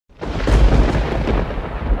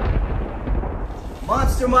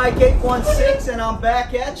Monster Mike 816, and I'm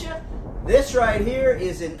back at you. This right here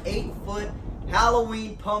is an 8-foot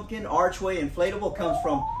Halloween pumpkin archway inflatable. Comes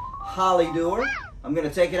from Hollydoer. I'm gonna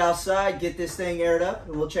take it outside, get this thing aired up,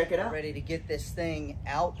 and we'll check it out. Ready to get this thing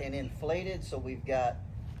out and inflated. So we've got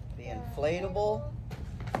the inflatable,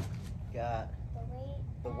 got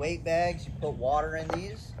the weight bags. You put water in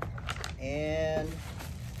these, and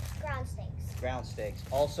ground stakes. Ground stakes.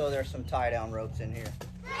 Also, there's some tie-down ropes in here.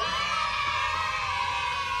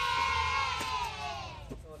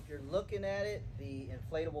 So if you're looking at it, the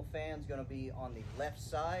inflatable fan's going to be on the left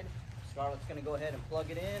side. Scarlett's going to go ahead and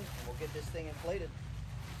plug it in, and we'll get this thing inflated.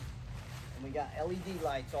 And we got LED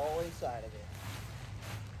lights all inside of it.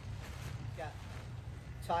 Got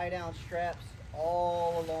tie-down straps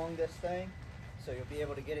all along this thing, so you'll be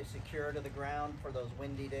able to get it secure to the ground for those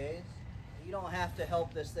windy days. You don't have to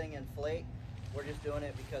help this thing inflate. We're just doing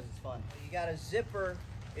it because it's fun. You got a zipper,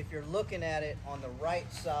 if you're looking at it, on the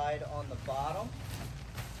right side on the bottom.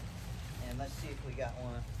 And let's see if we got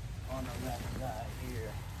one on the left side here.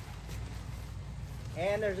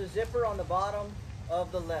 And there's a zipper on the bottom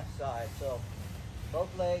of the left side. So both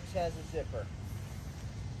legs has a zipper.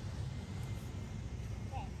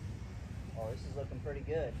 Oh, this is looking pretty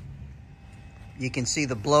good. You can see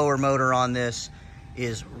the blower motor on this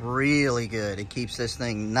is really good. It keeps this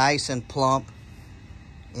thing nice and plump,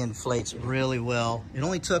 inflates really well. It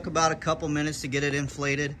only took about a couple minutes to get it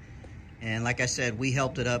inflated, and like I said, we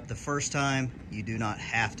helped it up the first time. You do not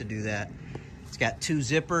have to do that. It's got 2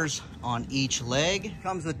 zippers on each leg.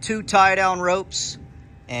 Comes with 2 tie-down ropes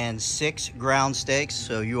and 6 ground stakes,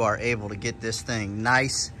 so you are able to get this thing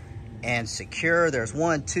nice and secure. There's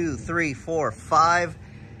 1, 2, 3, 4, 5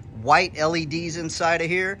 white LEDs inside of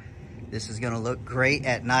here. This is gonna look great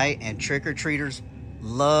at night, and trick-or-treaters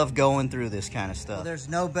love going through this kind of stuff. Well, there's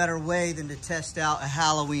no better way than to test out a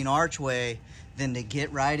Halloween archway than to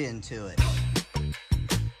get right into it.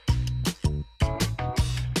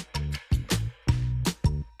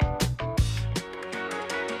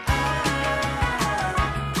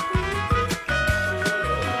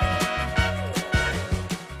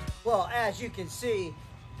 Well, as you can see,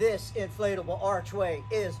 this inflatable archway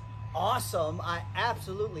is awesome. I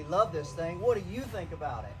absolutely love this thing. What do you think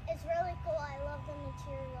about it? It's really cool. I love the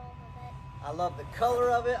material of it. I love the color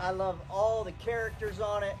of it. I love all the characters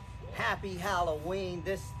on it. Happy Halloween.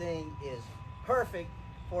 This thing is perfect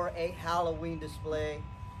for a Halloween display.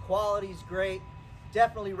 Quality's great.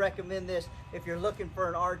 Definitely recommend this if you're looking for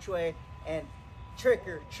an archway, and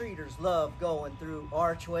trick-or-treaters love going through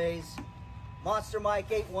archways. Monster Mike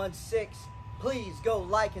 816. Please go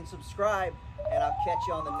like and subscribe, and I'll catch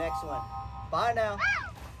you on the next one. Bye now.